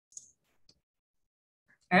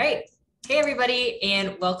All right. Hey, everybody,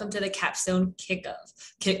 and welcome to the Capstone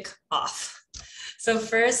Kickoff. So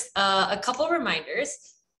first, a couple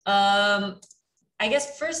reminders. I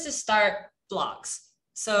guess first to start, blogs.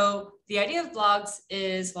 So the idea of blogs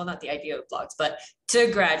is, well, not the idea of blogs, but to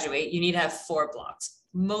graduate, you need to have 4 blogs.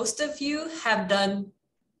 Most of you have done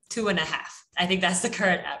 2.5. I think that's the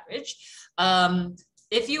current average.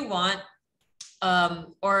 If you want,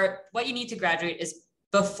 or what you need to graduate is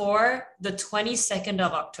before the 22nd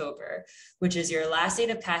of October, which is your last day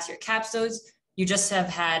to pass your capstones. You just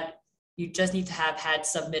need to have had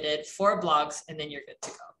submitted 4 blogs, and then you're good to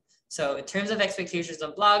go. So in terms of expectations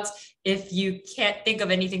on blogs, if you can't think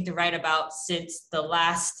of anything to write about since the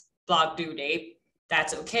last blog due date,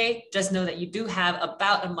 that's okay. Just know that you do have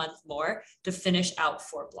about a month more to finish out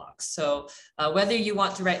 4 blogs. So whether you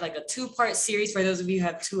want to write like a 2-part series for those of you who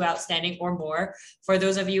have 2 outstanding or more, for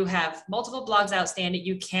those of you who have multiple blogs outstanding,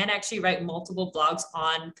 you can actually write multiple blogs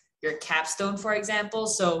on your capstone, for example.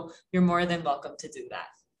 So you're more than welcome to do that.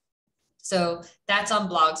 So that's on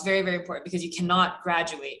blogs, very, very important because you cannot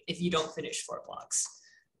graduate if you don't finish 4 blogs.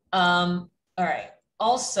 All right.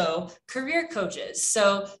 Also, career coaches.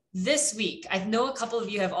 So this week, I know a couple of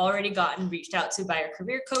you have already gotten reached out to by your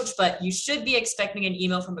career coach, but you should be expecting an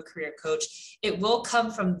email from a career coach. It will come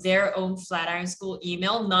from their own Flatiron School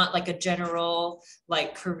email, not like a general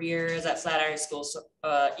like careers at Flatiron School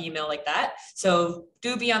email like that. So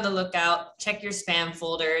do be on the lookout, check your spam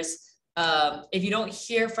folders. If you don't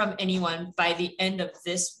hear from anyone by the end of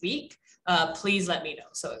this week, please let me know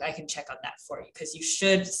so I can check on that for you, because you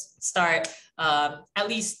should start at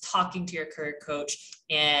least talking to your career coach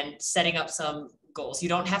and setting up some goals. You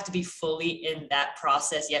don't have to be fully in that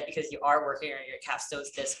process yet because you are working on your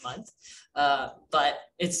capstones this month, but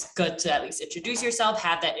it's good to at least introduce yourself,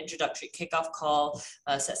 have that introductory kickoff call,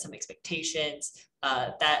 set some expectations.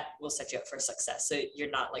 That will set you up for success. So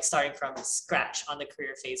you're not like starting from scratch on the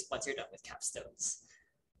career phase once you're done with capstones.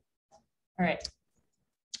 All right.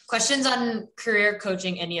 Questions on career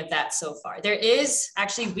coaching, any of that so far? There is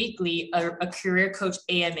actually weekly a career coach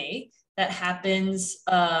AMA that happens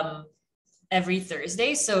every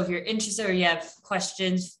Thursday. So if you're interested or you have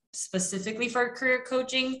questions specifically for career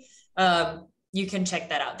coaching, you can check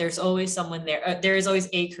that out. There's always someone there. There is always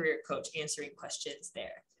a career coach answering questions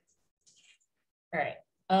there. All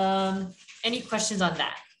right. Any questions on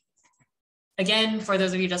that? Again, for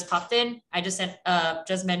those of you just popped in, I just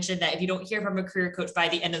mentioned that if you don't hear from a career coach by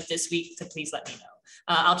the end of this week, to please let me know.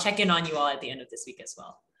 I'll check in on you all at the end of this week as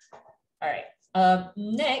well. All right.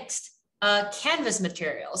 Next, Canvas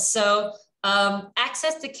materials. So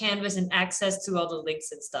access to Canvas and access to all the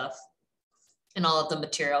links and stuff and all of the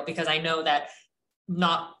material, because I know that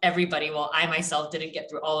not everybody, well, I myself didn't get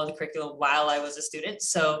through all of the curriculum while I was a student.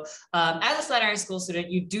 So as a Flatiron School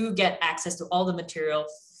student, you do get access to all the material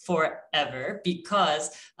forever, because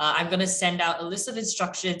I'm going to send out a list of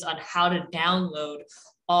instructions on how to download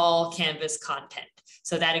all Canvas content.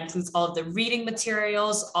 So that includes all of the reading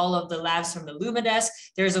materials, all of the labs from Illumidesk.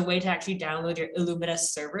 There's a way to actually download your Illumidesk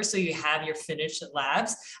server so you have your finished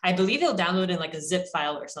labs. I believe it'll download in like a zip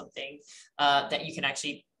file or something that you can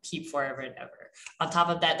actually keep forever and ever. On top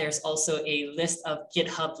of that, there's also a list of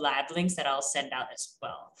GitHub lab links that I'll send out as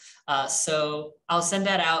well. So I'll send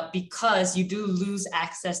that out because you do lose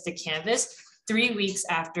access to Canvas 3 weeks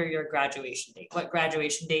after your graduation date. What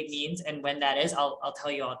graduation date means and when that is, I'll tell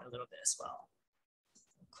you all in a little bit as well.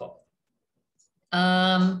 Cool.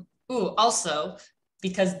 Also,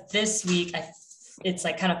 because this week, it's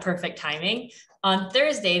like kind of perfect timing. On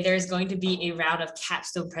Thursday, there's going to be a round of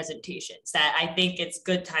capstone presentations that I think it's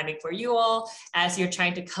good timing for you all as you're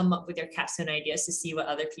trying to come up with your capstone ideas to see what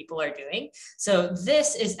other people are doing. So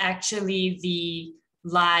this is actually the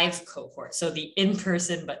live cohort. So the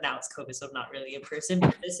in-person, but now it's COVID, so not really in person.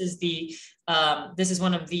 But this is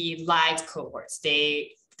one of the live cohorts.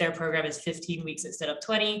 Their program is 15 weeks instead of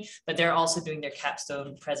 20, but they're also doing their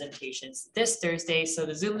capstone presentations this Thursday. So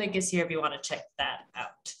the Zoom link is here if you want to check that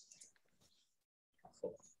out.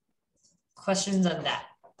 Questions on that?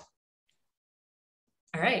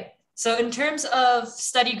 All right. So in terms of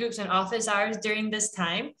study groups and office hours during this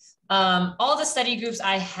time, all the study groups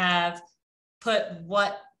I have put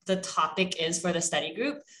what the topic is for the study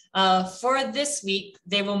group. For this week,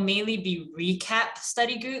 they will mainly be recap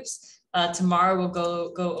study groups. Tomorrow we'll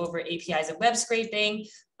go over APIs and web scraping.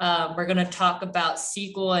 We're going to talk about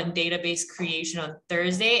SQL and database creation on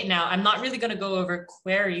Thursday. Now, I'm not really going to go over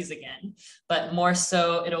queries again, but more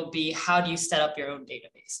so it'll be how do you set up your own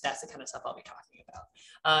database? That's the kind of stuff I'll be talking about.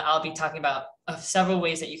 I'll be talking about several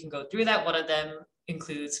ways that you can go through that. One of them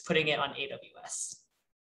includes putting it on AWS.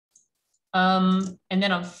 And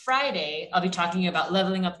then on Friday, I'll be talking about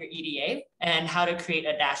leveling up your EDA and how to create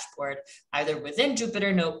a dashboard either within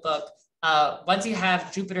Jupyter Notebook. Once you have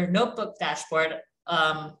Jupyter Notebook dashboard,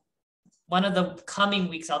 one of the coming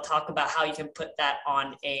weeks, I'll talk about how you can put that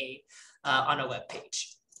on a web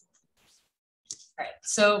page. All right,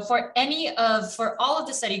 so for all of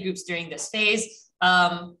the study groups during this phase,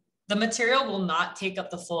 the material will not take up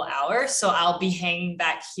the full hour. So I'll be hanging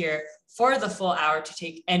back here for the full hour to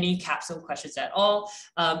take any capstone questions at all.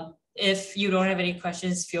 If you don't have any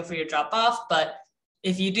questions, feel free to drop off. But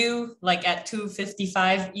if you do, like at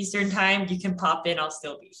 2:55 Eastern time, you can pop in, I'll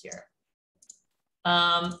still be here.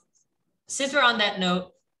 Since we're on that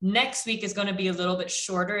note, next week is going to be a little bit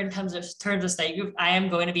shorter in terms of study group. I am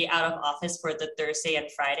going to be out of office for the Thursday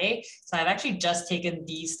and Friday. So I've actually just taken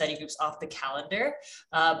these study groups off the calendar.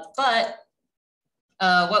 But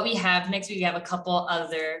what we have next week, we have a couple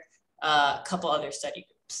other study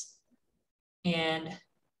groups. And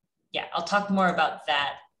yeah, I'll talk more about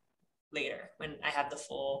that later when I have the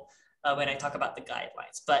full, when I talk about the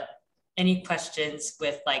guidelines. But any questions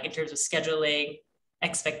with like in terms of scheduling,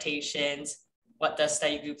 expectations, what does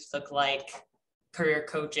study groups look like, career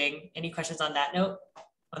coaching? Any questions on that note,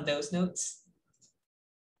 on those notes?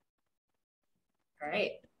 All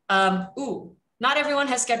right. Not everyone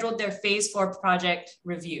has scheduled their phase 4 project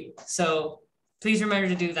review. So please remember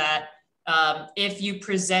to do that. If you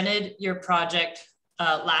presented your project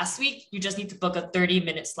last week, you just need to book a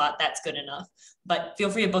 30-minute slot. That's good enough. But feel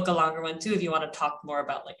free to book a longer one too if you want to talk more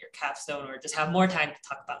about like your capstone or just have more time to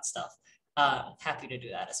talk about stuff. Happy to do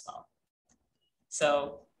that as well.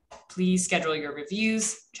 So please schedule your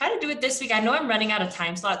reviews. Try to do it this week. I know I'm running out of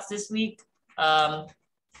time slots this week.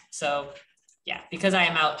 So yeah, because I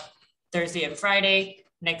am out Thursday and Friday,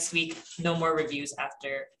 next week, no more reviews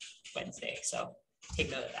after Wednesday. So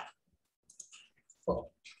take note of that.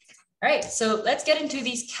 Cool. All right, so let's get into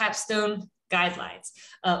these capstone guidelines.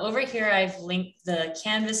 Over here, I've linked the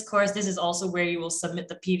Canvas course. This is also where you will submit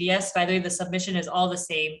the PDFs. By the way, the submission is all the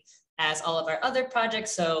same as all of our other projects,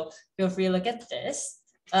 so feel free to look at this.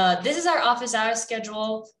 This is our office hours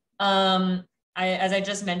schedule. As I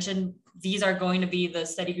just mentioned, these are going to be the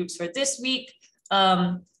study groups for this week.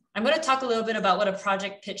 I'm going to talk a little bit about what a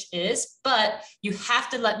project pitch is, but you have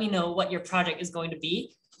to let me know what your project is going to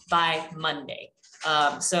be by Monday.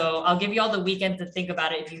 So I'll give you all the weekend to think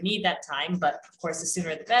about it if you need that time, but of course, the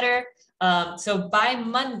sooner the better. So by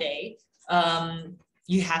Monday,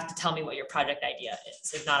 you have to tell me what your project idea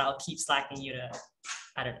is. If not, I'll keep slacking you to,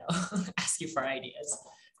 I don't know, ask you for ideas.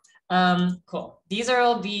 Cool. These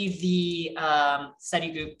will be the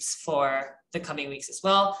study groups for the coming weeks as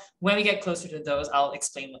well. When we get closer to those, I'll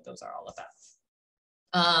explain what those are all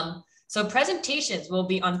about. So presentations will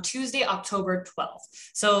be on Tuesday, October 12th.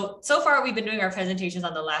 So far we've been doing our presentations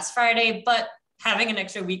on the last Friday, but having an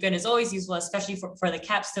extra weekend is always useful, especially for the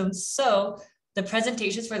capstone. So the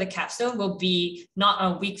presentations for the capstone will be not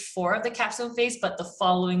on week 4 of the capstone phase, but the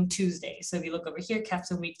following Tuesday. So if you look over here,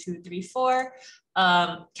 capstone week 2, 3, 4,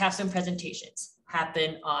 capstone presentations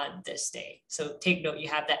happen on this day. So take note, you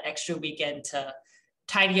have that extra weekend to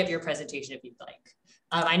tidy up your presentation if you'd like.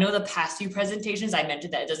 I know the past few presentations, I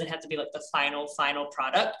mentioned that it doesn't have to be like the final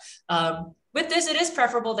product. With this, it is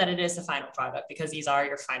preferable that it is the final product because these are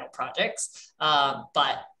your final projects.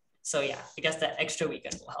 So yeah, I guess that extra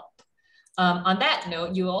weekend will help. On that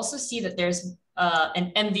note, you also see that there's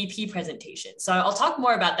an MVP presentation. So I'll talk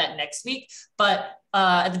more about that next week, but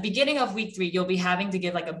at the beginning of week 3, you'll be having to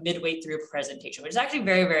give like a midway through presentation, which is actually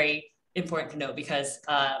very, very important to know because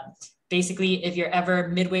basically if you're ever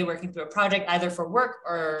midway working through a project, either for work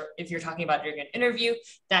or if you're talking about during an interview,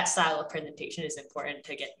 that style of presentation is important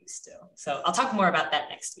to get used to. So I'll talk more about that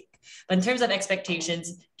next week. But in terms of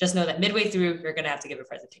expectations, just know that midway through, you're gonna have to give a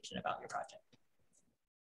presentation about your project.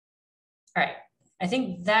 All right, I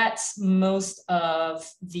think that's most of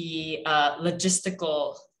the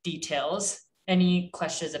logistical details. Any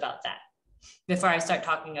questions about that before I start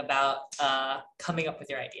talking about coming up with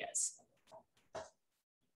your ideas?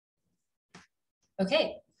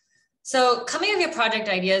 Okay, so coming up with your project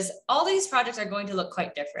ideas, all these projects are going to look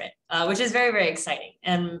quite different, which is very, very exciting.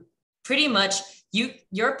 And pretty much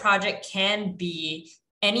your project can be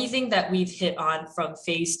anything that we've hit on from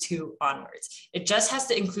phase 2 onwards. It just has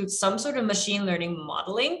to include some sort of machine learning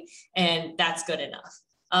modeling, and that's good enough.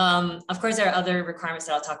 Of course, there are other requirements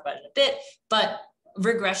that I'll talk about in a bit, but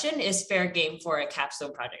regression is fair game for a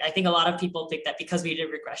capstone project. I think a lot of people think that because we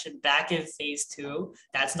did regression back in phase 2,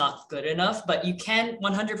 that's not good enough, but you can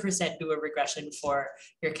 100% do a regression for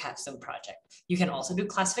your capstone project. You can also do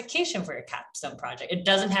classification for your capstone project. It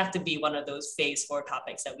doesn't have to be one of those phase 4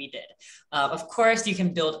 topics that we did. Of course, you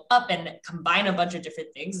can build up and combine a bunch of different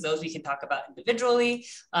things. Those we can talk about individually.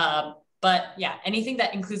 But yeah, anything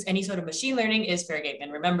that includes any sort of machine learning is fair game.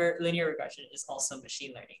 And remember, linear regression is also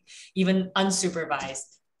machine learning. Even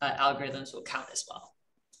unsupervised algorithms will count as well.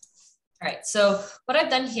 All right, so what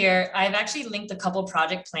I've done here, I've actually linked a couple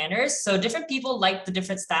project planners. So different people like the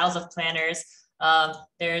different styles of planners.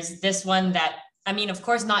 There's this one that, I mean, of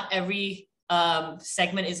course, not every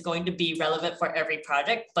segment is going to be relevant for every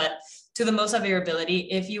project, but to the most of your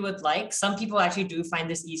ability, if you would like, some people actually do find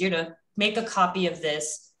this easier to make a copy of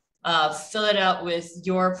this, fill it out with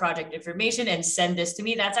your project information and send this to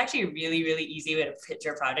me. That's actually a really, really easy way to pitch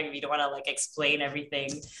your project if you don't want to like explain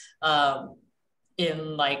everything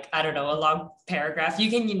in like, I don't know, a long paragraph.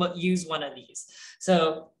 You can use one of these.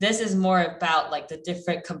 So this is more about like the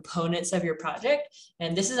different components of your project.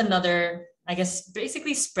 And this is another, I guess,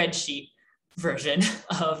 basically spreadsheet version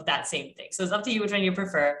of that same thing. So it's up to you which one you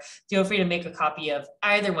prefer. Feel free to make a copy of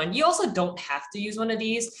either one. You also don't have to use one of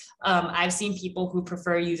these. I've seen people who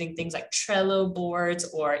prefer using things like Trello boards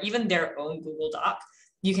or even their own Google Doc.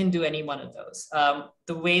 You can do any one of those.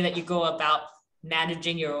 The way that you go about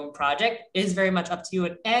managing your own project is very much up to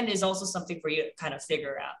you and is also something for you to kind of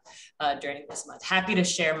figure out during this month. Happy to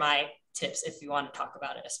share my tips if you want to talk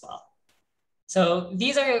about it as well. So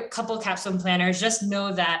these are a couple capstone planners. Just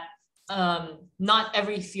know that not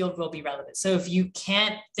every field will be relevant. So if you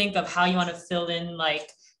can't think of how you want to fill in, like,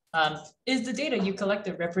 is the data you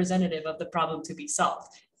collected representative of the problem to be solved?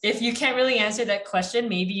 If you can't really answer that question,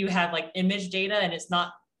 maybe you have like image data and it's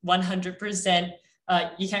not 100%,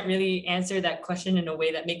 you can't really answer that question in a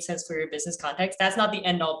way that makes sense for your business context. That's not the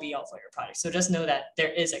end all be all for your project. So just know that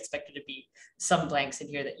there is expected to be some blanks in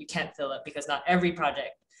here that you can't fill up because not every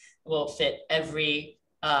project will fit every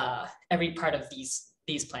part of these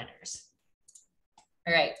planners.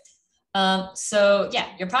 All right. So yeah,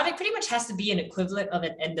 your project pretty much has to be an equivalent of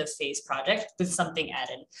an end of phase project with something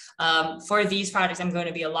added. For these projects, I'm going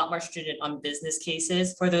to be a lot more stringent on business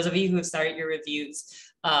cases. For those of you who have started your reviews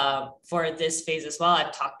for this phase as well,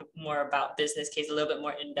 I've talked more about business case, a little bit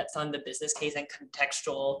more in depth on the business case and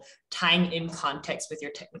contextual, tying in context with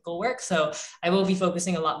your technical work. So I will be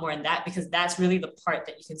focusing a lot more on that because that's really the part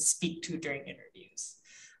that you can speak to during interviews.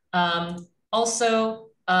 Also,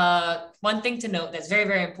 one thing to note that's very,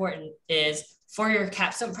 very important is for your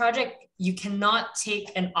capstone project, you cannot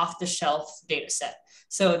take an off-the-shelf data set.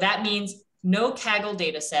 So that means no Kaggle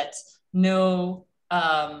data sets, no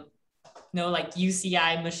like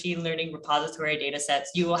UCI machine learning repository data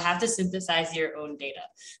sets. You will have to synthesize your own data.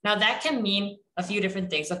 Now that can mean a few different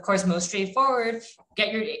things. Of course, most straightforward,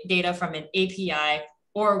 get your data from an API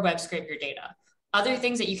or web scrape your data. Other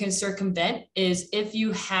things that you can circumvent is if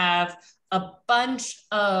you have a bunch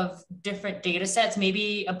of different data sets,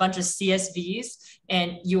 maybe a bunch of CSVs,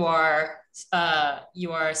 and you are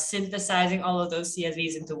synthesizing all of those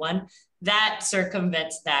CSVs into one, that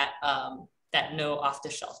circumvents that, that no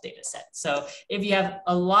off-the-shelf data set. So if you have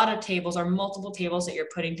a lot of tables or multiple tables that you're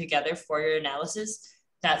putting together for your analysis,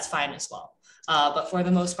 that's fine as well. But for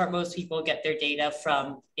the most part, most people get their data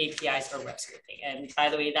from APIs or web scraping. And by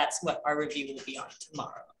the way, that's what our review will be on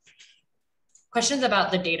tomorrow. Questions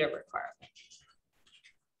about the data requirement?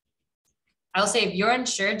 I'll say if you're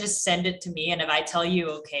unsure, just send it to me. And if I tell you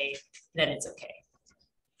okay, then it's okay.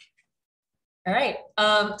 All right.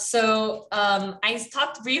 I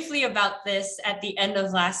talked briefly about this at the end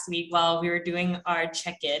of last week while we were doing our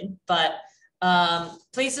check-in, but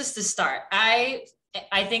places to start. I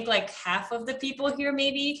think like half of the people here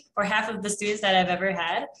maybe, or half of the students that I've ever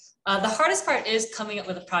had, the hardest part is coming up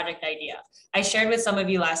with a project idea. I shared with some of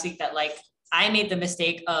you last week that like I made the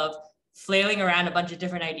mistake of flailing around a bunch of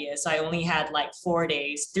different ideas. So I only had like 4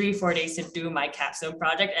 days, 3-4 days to do my capstone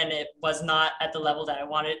project. And it was not at the level that I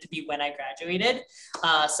wanted it to be when I graduated.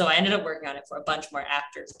 So I ended up working on it for a bunch more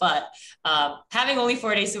after. But having only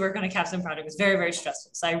 4 days to work on a capstone project was very, very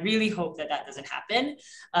stressful. So I really hope that that doesn't happen.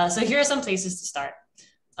 So here are some places to start.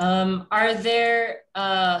 Are there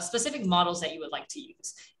specific models that you would like to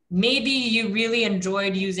use? Maybe you really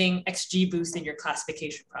enjoyed using XGBoost in your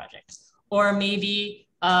classification project. Or maybe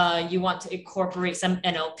you want to incorporate some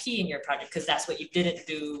NLP in your project because that's what you didn't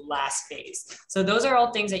do last phase. So those are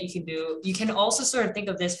all things that you can do. You can also sort of think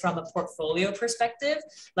of this from a portfolio perspective.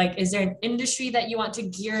 Like, is there an industry that you want to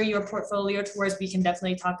gear your portfolio towards? We can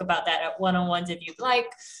definitely talk about that at one-on-ones if you'd like.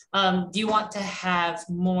 Do you want to have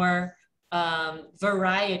more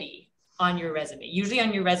variety on your resume. Usually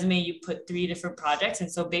on your resume, you put 3 different projects.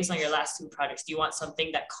 And so based on your last 2 projects, do you want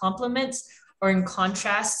something that complements or in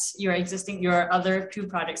contrast your other 2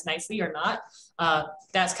 projects nicely or not?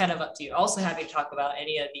 That's kind of up to you. Also happy to talk about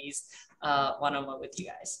any of these one-on-one with you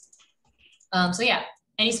guys. So yeah,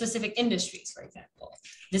 any specific industries, for example.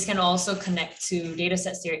 This can also connect to data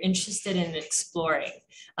sets that you're interested in exploring.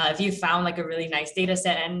 If you found like a really nice data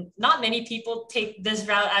set, and not many people take this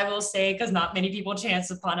route, I will say, because not many people chance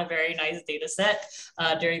upon a very nice data set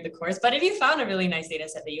during the course. But if you found a really nice data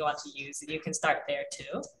set that you want to use, you can start there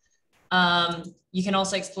too. You can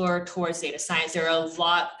also explore towards data science. There are a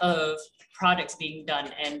lot of projects being done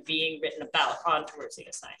and being written about on towards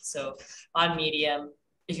data science. So on Medium,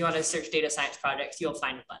 if you want to search data science projects, you'll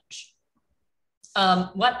find a bunch.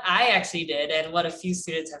 What I actually did and what a few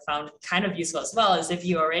students have found kind of useful as well is if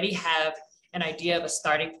you already have an idea of a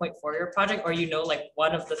starting point for your project, or you know like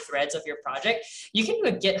one of the threads of your project, you can do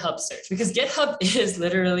a GitHub search, because GitHub is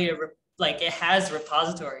literally it has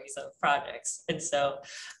repositories of projects. And so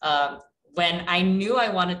when I knew I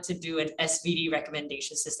wanted to do an SVD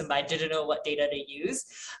recommendation system, but I didn't know what data to use,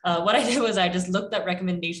 what I did was I just looked up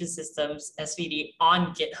recommendation systems, SVD,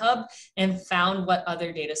 on GitHub and found what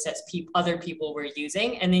other data sets other people were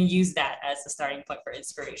using, and then used that as the starting point for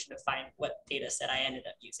inspiration to find what data set I ended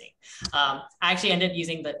up using. I actually ended up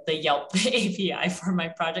using the Yelp API for my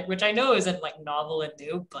project, which I know isn't like novel and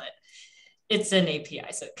new, but it's an API,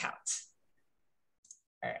 so it counts.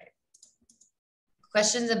 All right.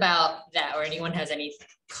 Questions about that, or anyone has any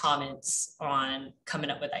comments on coming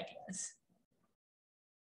up with ideas?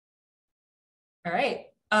 All right.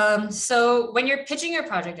 So when you're pitching your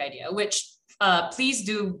project idea, which please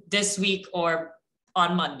do this week or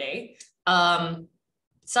on Monday,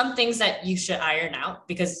 some things that you should iron out,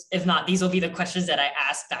 because if not, these will be the questions that I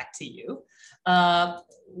ask back to you.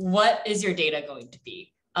 What is your data going to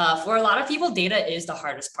be? For a lot of people, data is the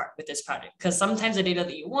hardest part with this project, because sometimes the data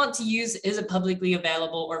that you want to use isn't publicly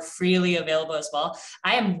available or freely available as well.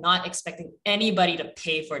 I am not expecting anybody to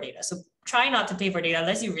pay for data. So try not to pay for data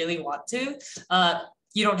unless you really want to.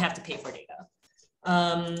 You don't have to pay for data.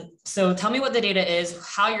 So tell me what the data is,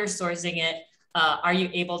 how you're sourcing it. Are you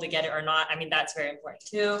able to get it or not? I mean, that's very important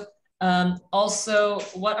too. Also,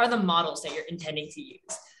 what are the models that you're intending to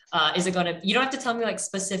use? Is it gonna, you don't have to tell me like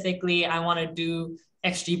specifically, I wanna do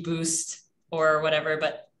XGBoost or whatever,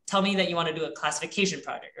 but tell me that you wanna do a classification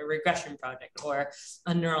project, a regression project, or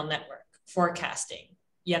a neural network, forecasting.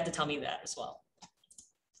 You have to tell me that as well.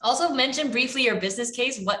 Also mention briefly your business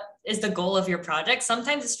case. What is the goal of your project?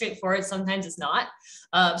 Sometimes it's straightforward, sometimes it's not.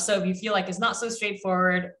 So if you feel like it's not so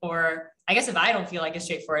straightforward, or I guess if I don't feel like it's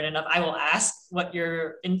straightforward enough, I will ask what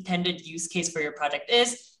your intended use case for your project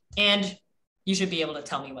is, and you should be able to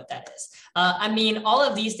tell me what that is. I mean, all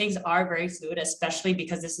of these things are very fluid, especially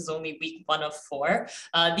because this is only week 1 of 4.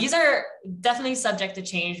 These are definitely subject to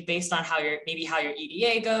change based on how maybe how your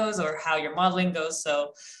EDA goes or how your modeling goes.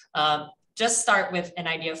 So just start with an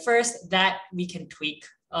idea first that we can tweak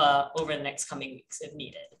over the next coming weeks if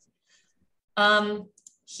needed.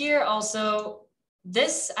 Here also,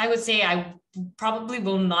 this I would say I probably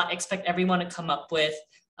will not expect everyone to come up with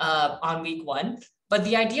on week 1, but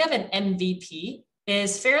the idea of an MVP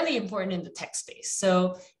is fairly important in the tech space.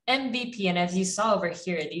 So MVP, and as you saw over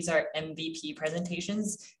here, these are MVP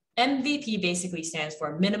presentations. MVP basically stands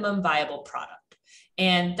for minimum viable product.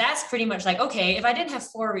 And that's pretty much like, okay, if I didn't have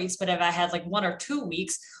 4 weeks, but if I had like 1 or 2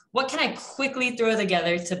 weeks, what can I quickly throw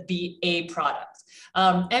together to be a product?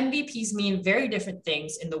 MVPs mean very different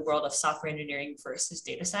things in the world of software engineering versus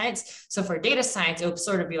data science. So for data science, it would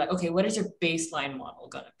sort of be like, okay, what is your baseline model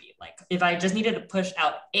going to be? Like if I just needed to push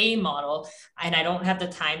out a model and I don't have the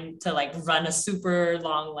time to like run a super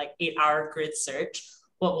long, like 8-hour grid search,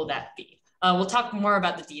 what will that be? We'll talk more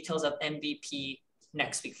about the details of MVP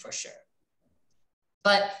next week for sure.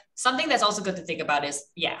 But something that's also good to think about is,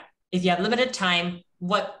 yeah, if you have limited time,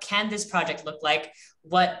 what can this project look like?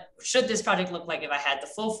 What should this project look like if I had the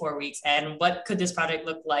full 4 weeks? And what could this project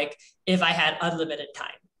look like if I had unlimited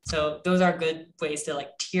time? So those are good ways to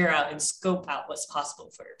like tier out and scope out what's possible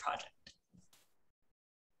for your project.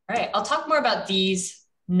 All right, I'll talk more about these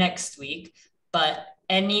next week, but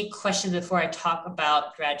any questions before I talk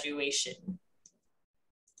about graduation?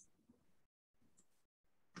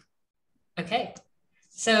 Okay.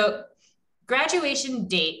 So graduation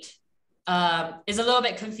date is a little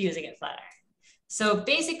bit confusing at Flatiron. So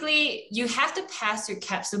basically, you have to pass your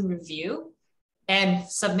capstone review and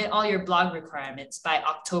submit all your blog requirements by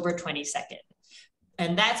October 22nd.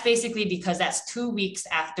 And that's basically because that's 2 weeks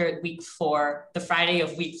after week 4, the Friday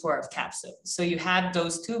of week 4 of capstone. So you have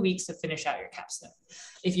those 2 weeks to finish out your capstone.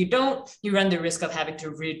 If you don't, you run the risk of having to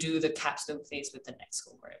redo the capstone phase with the next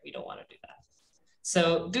cohort. We don't want to do that.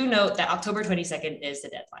 So do note that October 22nd is the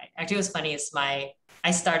deadline. Actually, what's funny is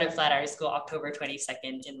I started Flatiron School October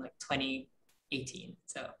 22nd in like 2018.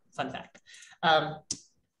 So fun fact.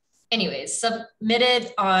 Anyways,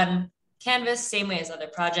 submitted on Canvas, same way as other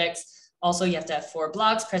projects. Also, you have to have 4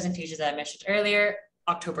 blogs, presentations that I mentioned earlier,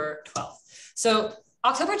 October 12th. So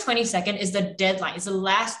October 22nd is the deadline. It's the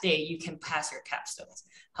last day you can pass your capstones.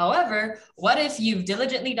 However, what if you've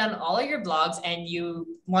diligently done all of your blogs and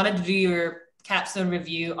you wanted to do your capstone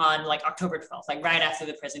review on like October 12th, like right after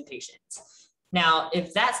the presentations? Now,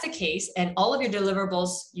 if that's the case and all of your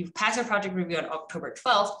deliverables, you've passed your project review on October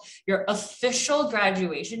 12th, your official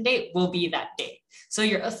graduation date will be that day. So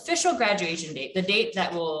your official graduation date, the date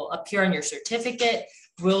that will appear on your certificate,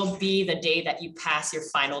 will be the day that you pass your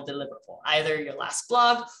final deliverable, either your last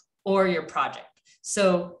blog or your project.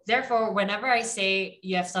 So therefore, whenever I say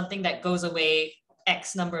you have something that goes away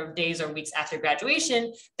X number of days or weeks after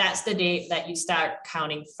graduation, that's the date that you start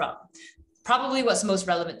counting from. Probably what's most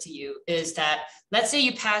relevant to you is that, let's say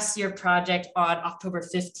you pass your project on October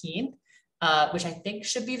 15th, which I think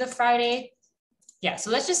should be the Friday. Yeah, so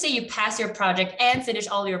let's just say you pass your project and finish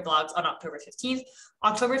all your blogs on October 15th.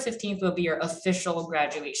 October 15th will be your official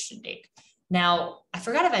graduation date. Now, I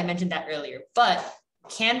forgot if I mentioned that earlier, but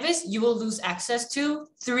Canvas, you will lose access to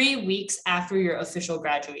 3 weeks after your official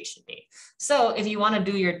graduation date. So if you want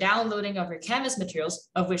to do your downloading of your Canvas materials,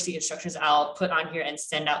 of which the instructions I'll put on here and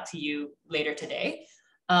send out to you later today,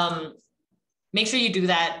 make sure you do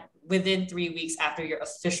that within 3 weeks after your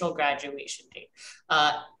official graduation date.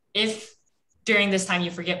 If during this time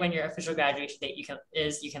you forget when your official graduation date you can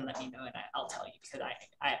let me know and I'll tell you, because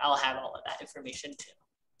I'll have all of that information too.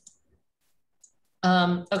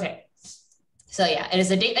 Okay. So yeah, it is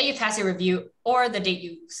the date that you pass your review or the date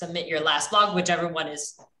you submit your last blog, whichever one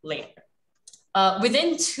is later.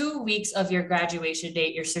 Within 2 weeks of your graduation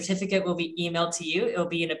date, your certificate will be emailed to you. It'll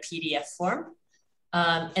be in a PDF form.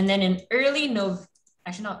 And then in early November,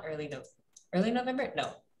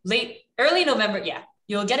 yeah,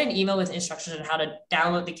 you'll get an email with instructions on how to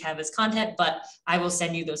download the Canvas content, but I will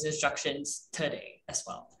send you those instructions today as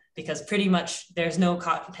well, because pretty much there's no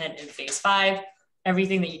content in phase 5.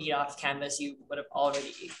 Everything that you need off Canvas, you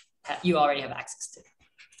already have access to.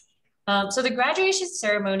 So the graduation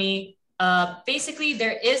ceremony, basically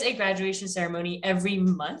there is a graduation ceremony every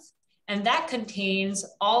month, and that contains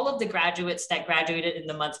all of the graduates that graduated in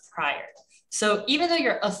the month prior. So even though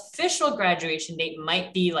your official graduation date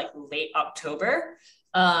might be like late October,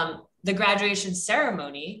 the graduation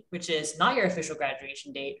ceremony, which is not your official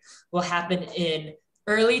graduation date, will happen in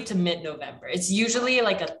early to mid-November. It's usually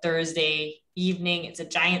like a Thursday evening. It's a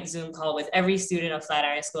giant Zoom call with every student of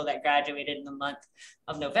Flatiron School that graduated in the month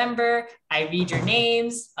of November. I read your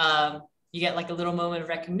names. You get like a little moment of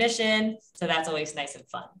recognition. So that's always nice and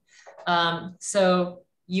fun. So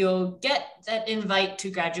you'll get that invite to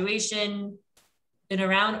graduation in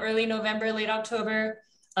around early November, late October.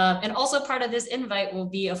 And also part of this invite will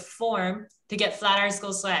be a form to get Flatiron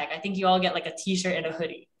School swag. I think you all get like a t-shirt and a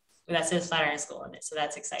hoodie that says Flatiron School on it. So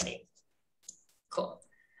that's exciting. Cool.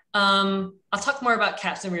 I'll talk more about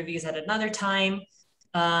capstone reviews at another time.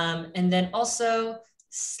 And then also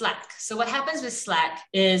Slack. So what happens with Slack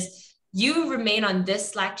is you remain on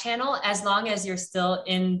this Slack channel as long as you're still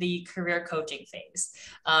in the career coaching phase.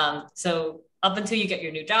 So up until you get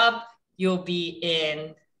your new job, you'll be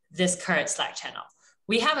in this current Slack channel.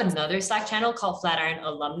 We have another Slack channel called Flatiron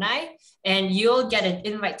Alumni, and you'll get an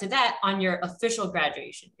invite to that on your official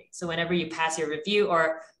graduation date. So whenever you pass your review,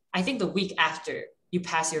 or I think the week after you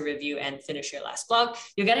pass your review and finish your last blog,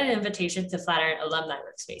 you'll get an invitation to Flatiron Alumni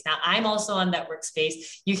Workspace. Now, I'm also on that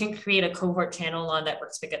workspace. You can create a cohort channel on that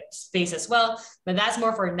workspace as well, but that's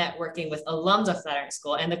more for networking with alums of Flatiron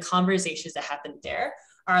School, and the conversations that happen there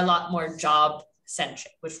are a lot more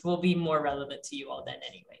job-centric, which will be more relevant to you all then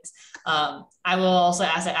anyways. I will also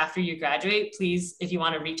ask that after you graduate, please, if you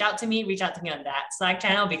want to reach out to me on that Slack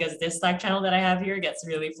channel, because this Slack channel that I have here gets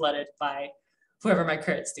really flooded by whoever my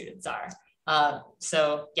current students are.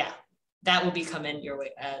 So yeah, that will be coming your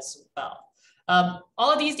way as well.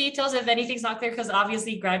 All of these details, if anything's not clear, because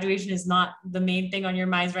obviously graduation is not the main thing on your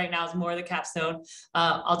minds right now, it's more the capstone.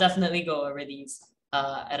 I'll definitely go over these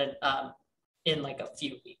in like a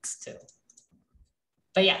few weeks too.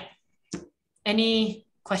 But yeah, any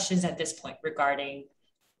questions at this point regarding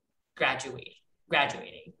graduating?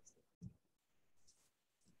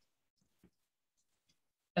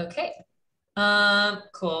 Okay.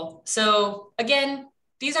 Cool. So again,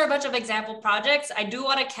 these are a bunch of example projects. I do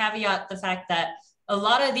want to caveat the fact that a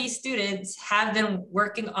lot of these students have been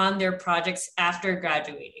working on their projects after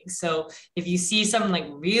graduating. So if you see some like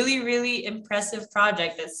really, really impressive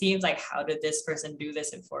project that seems like, how did this person do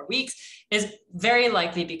this in 4 weeks, is very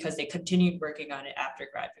likely because they continued working on it after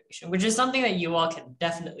graduation, which is something that you all can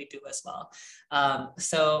definitely do as well.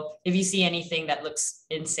 So if you see anything that looks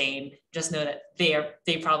insane, just know that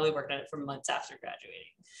they probably worked on it for months after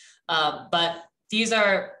graduating. But these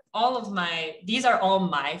are all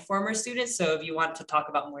my former students. So if you want to talk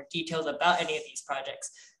about more details about any of these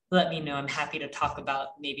projects, let me know. I'm happy to talk about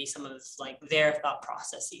maybe some of like their thought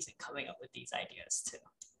processes and coming up with these ideas too.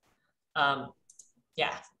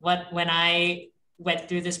 Yeah, when I went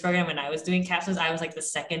through this program, when I was doing capstones, I was like the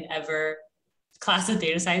second ever class of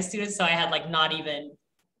data science students. So I had like not even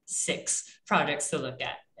 6 projects to look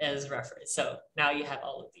at as reference. So now you have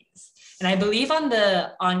all of these. And I believe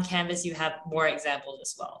on Canvas, you have more examples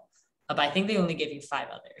as well. But I think they only give you 5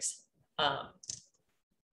 others.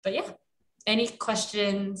 But yeah, any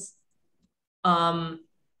questions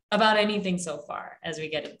about anything so far as we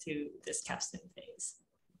get into this capstone phase?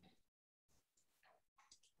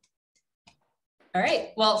 All right,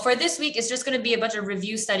 well, for this week, it's just gonna be a bunch of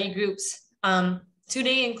review study groups.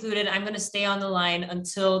 Today included, I'm gonna stay on the line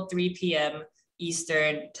until 3 p.m.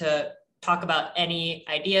 Eastern to talk about any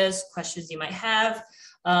ideas, questions you might have.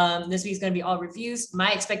 This week's gonna be all reviews.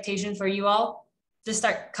 My expectation for you all to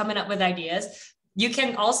start coming up with ideas. You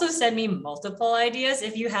can also send me multiple ideas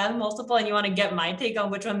if you have multiple and you wanna get my take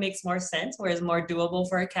on which one makes more sense, or is more doable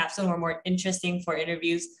for a capstone or more interesting for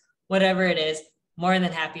interviews, whatever it is, more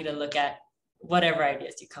than happy to look at whatever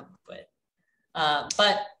ideas you come up with.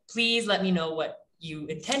 But please let me know what you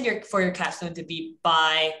intend for your capstone to be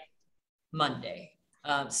by Monday.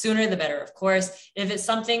 Sooner the better, of course. If it's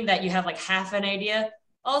something that you have like half an idea,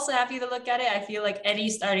 also happy to look at it. I feel like any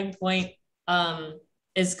starting point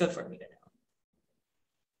is good for me to know.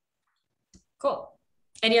 Cool.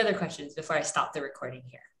 Any other questions before I stop the recording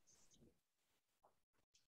here?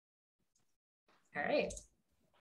 All right.